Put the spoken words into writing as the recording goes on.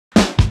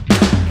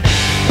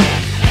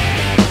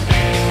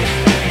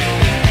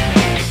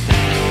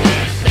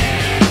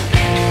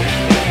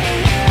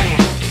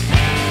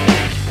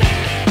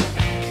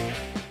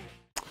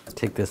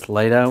take this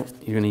light out,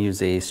 you're going to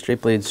use a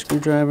straight blade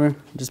screwdriver.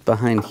 Just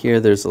behind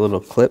here there's a little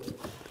clip.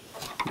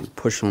 You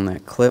push on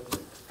that clip.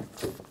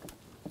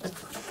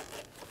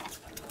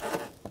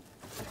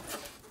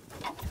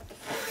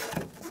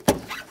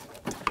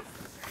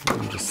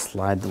 And just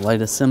slide the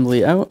light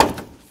assembly out,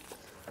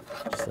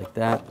 just like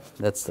that.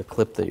 That's the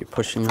clip that you're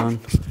pushing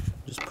on.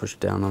 Just push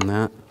down on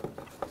that.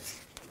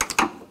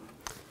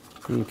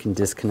 And you can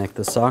disconnect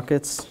the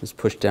sockets. Just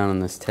push down on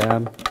this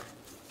tab,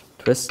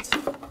 twist,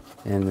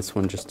 and this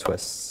one just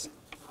twists.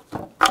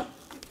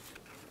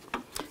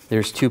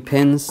 There's two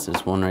pins.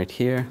 There's one right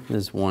here.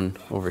 There's one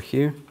over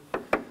here.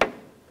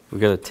 We've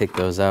got to take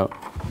those out.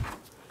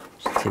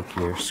 Just take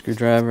your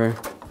screwdriver,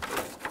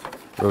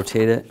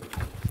 rotate it,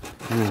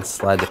 and then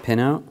slide the pin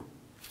out.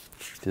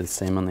 Do the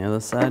same on the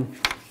other side.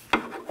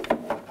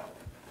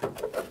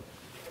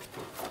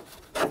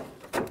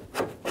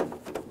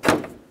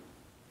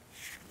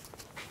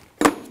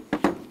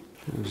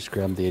 And just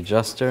grab the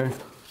adjuster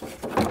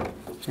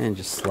and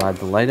just slide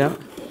the light out.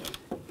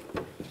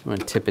 I'm going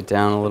to tip it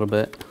down a little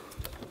bit.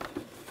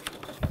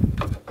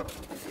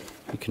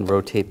 You can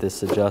rotate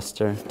this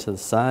adjuster to the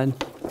side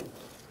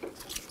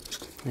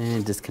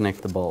and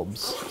disconnect the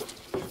bulbs.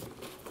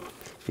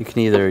 You can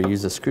either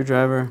use a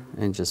screwdriver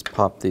and just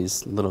pop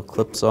these little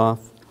clips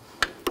off,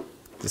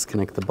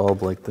 disconnect the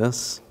bulb like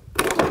this,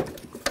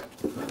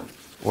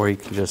 or you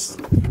can just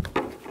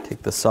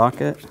take the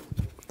socket,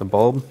 the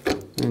bulb,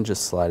 and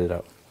just slide it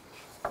out.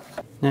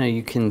 Now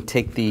you can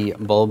take the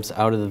bulbs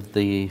out of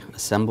the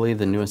assembly,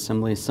 the new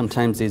assembly.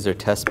 Sometimes these are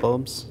test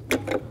bulbs,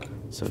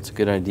 so it's a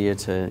good idea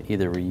to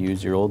either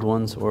reuse your old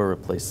ones or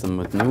replace them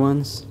with new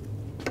ones.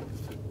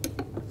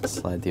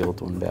 Slide the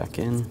old one back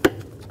in,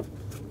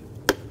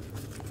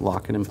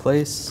 lock it in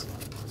place,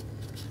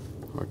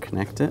 or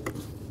connect it.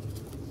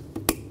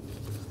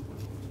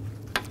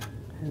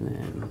 And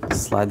then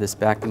slide this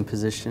back in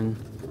position,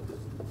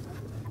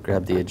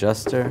 grab the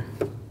adjuster,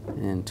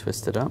 and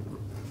twist it up.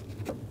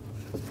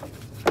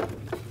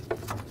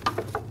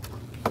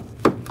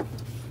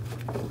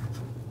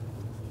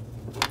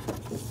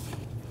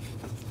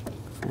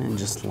 And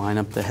just line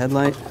up the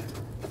headlight,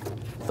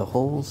 the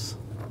holes.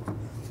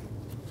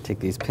 Take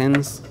these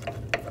pins,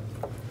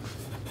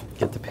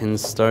 get the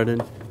pins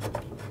started.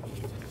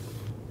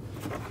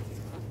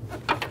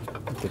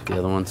 Get the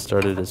other one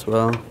started as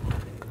well.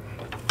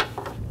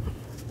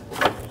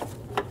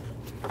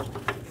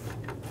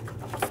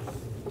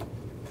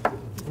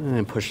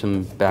 And push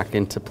them back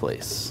into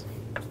place.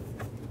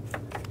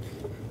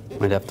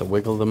 Might have to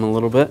wiggle them a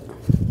little bit.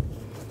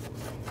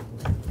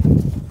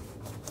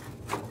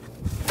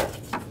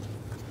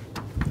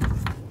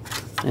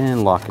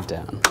 And lock it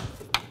down.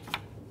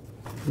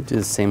 Do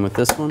the same with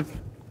this one.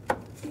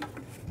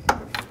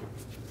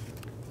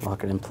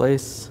 Lock it in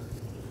place.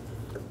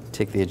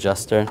 Take the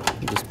adjuster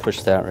and just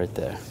push that right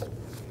there.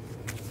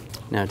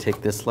 Now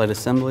take this light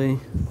assembly,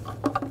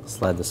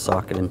 slide the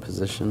socket in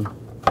position.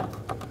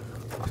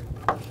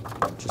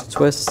 Just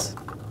twist.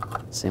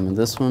 Same with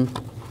this one.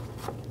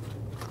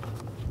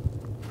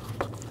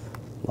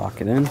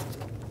 Lock it in.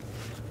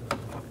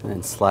 And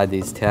then slide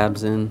these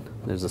tabs in.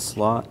 There's a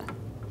slot.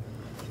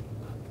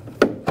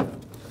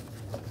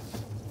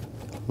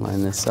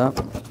 Line this up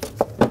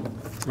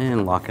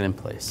and lock it in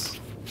place.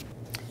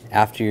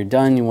 After you're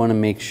done, you want to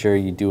make sure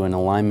you do an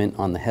alignment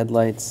on the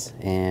headlights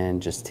and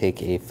just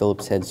take a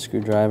Phillips head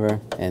screwdriver,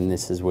 and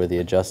this is where the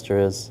adjuster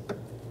is.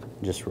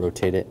 Just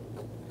rotate it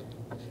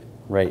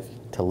right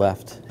to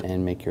left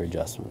and make your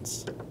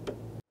adjustments.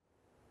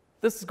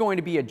 This is going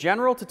to be a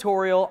general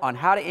tutorial on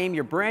how to aim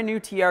your brand new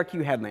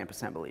TRQ headlamp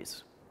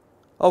assemblies.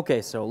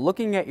 Okay, so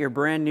looking at your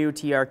brand new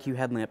TRQ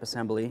headlamp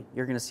assembly,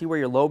 you're going to see where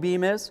your low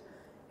beam is,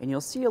 and you'll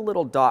see a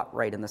little dot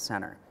right in the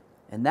center,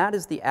 and that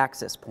is the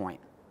axis point,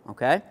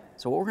 okay?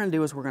 So what we're going to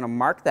do is we're going to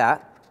mark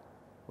that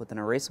with an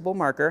erasable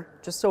marker,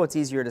 just so it's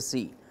easier to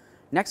see.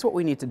 Next, what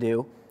we need to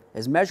do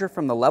is measure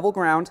from the level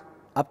ground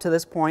up to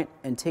this point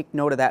and take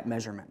note of that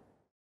measurement.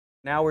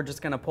 Now we're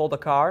just going to pull the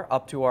car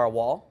up to our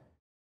wall.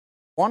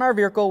 On our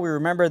vehicle, we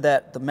remember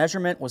that the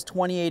measurement was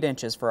 28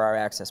 inches for our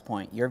access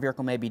point. Your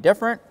vehicle may be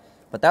different,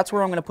 but that's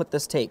where I'm going to put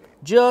this tape,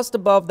 just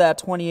above that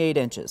 28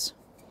 inches.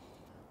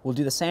 We'll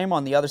do the same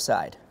on the other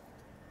side.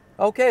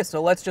 Okay,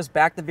 so let's just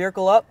back the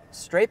vehicle up,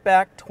 straight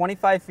back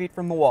 25 feet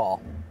from the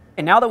wall.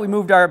 And now that we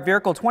moved our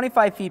vehicle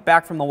 25 feet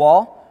back from the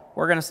wall,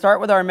 we're going to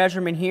start with our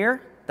measurement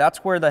here. That's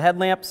where the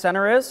headlamp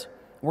center is.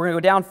 We're going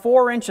to go down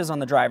 4 inches on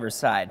the driver's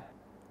side.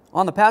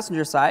 On the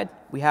passenger side,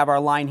 we have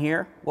our line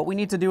here. What we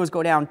need to do is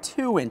go down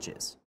 2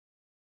 inches.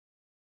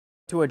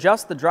 To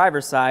adjust the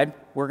driver's side,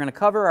 we're going to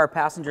cover our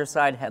passenger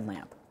side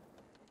headlamp.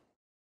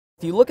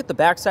 If you look at the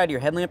back side of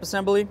your headlamp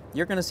assembly,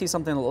 you're going to see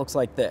something that looks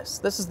like this.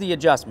 This is the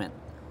adjustment.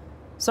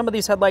 Some of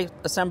these headlight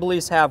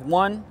assemblies have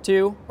 1,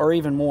 2, or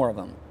even more of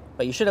them,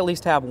 but you should at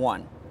least have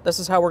one. This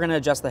is how we're going to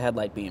adjust the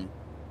headlight beam.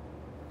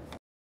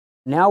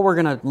 Now we're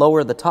going to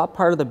lower the top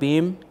part of the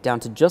beam down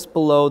to just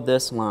below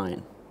this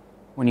line.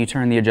 When you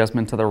turn the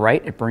adjustment to the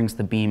right, it brings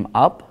the beam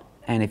up,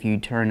 and if you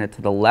turn it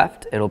to the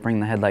left, it'll bring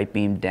the headlight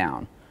beam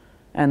down.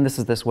 And this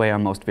is this way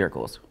on most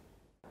vehicles.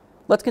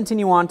 Let's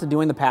continue on to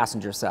doing the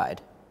passenger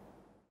side.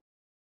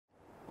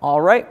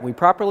 All right, we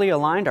properly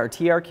aligned our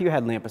TRQ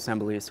headlamp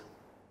assemblies.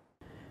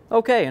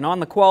 Okay, and on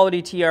the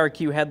quality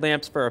TRQ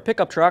headlamps for a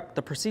pickup truck,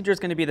 the procedure is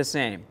going to be the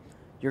same.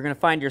 You're going to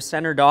find your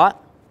center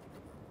dot,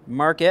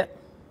 mark it,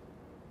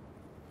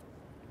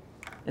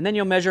 and then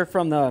you'll measure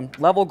from the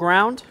level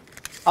ground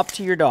up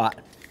to your dot.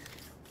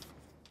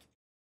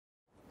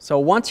 So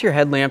once your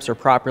headlamps are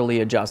properly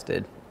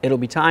adjusted, it'll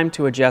be time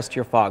to adjust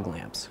your fog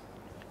lamps.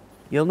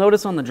 You'll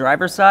notice on the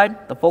driver's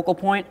side, the focal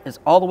point is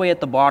all the way at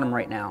the bottom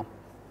right now.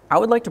 I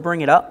would like to bring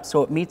it up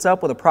so it meets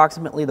up with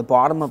approximately the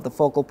bottom of the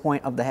focal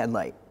point of the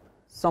headlight.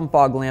 Some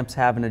fog lamps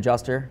have an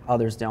adjuster,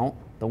 others don't.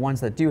 The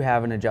ones that do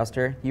have an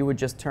adjuster, you would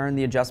just turn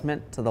the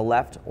adjustment to the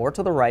left or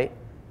to the right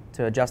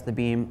to adjust the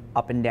beam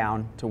up and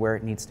down to where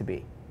it needs to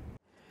be.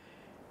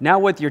 Now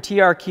with your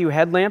TRQ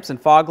headlamps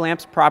and fog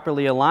lamps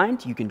properly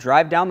aligned, you can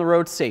drive down the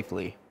road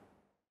safely.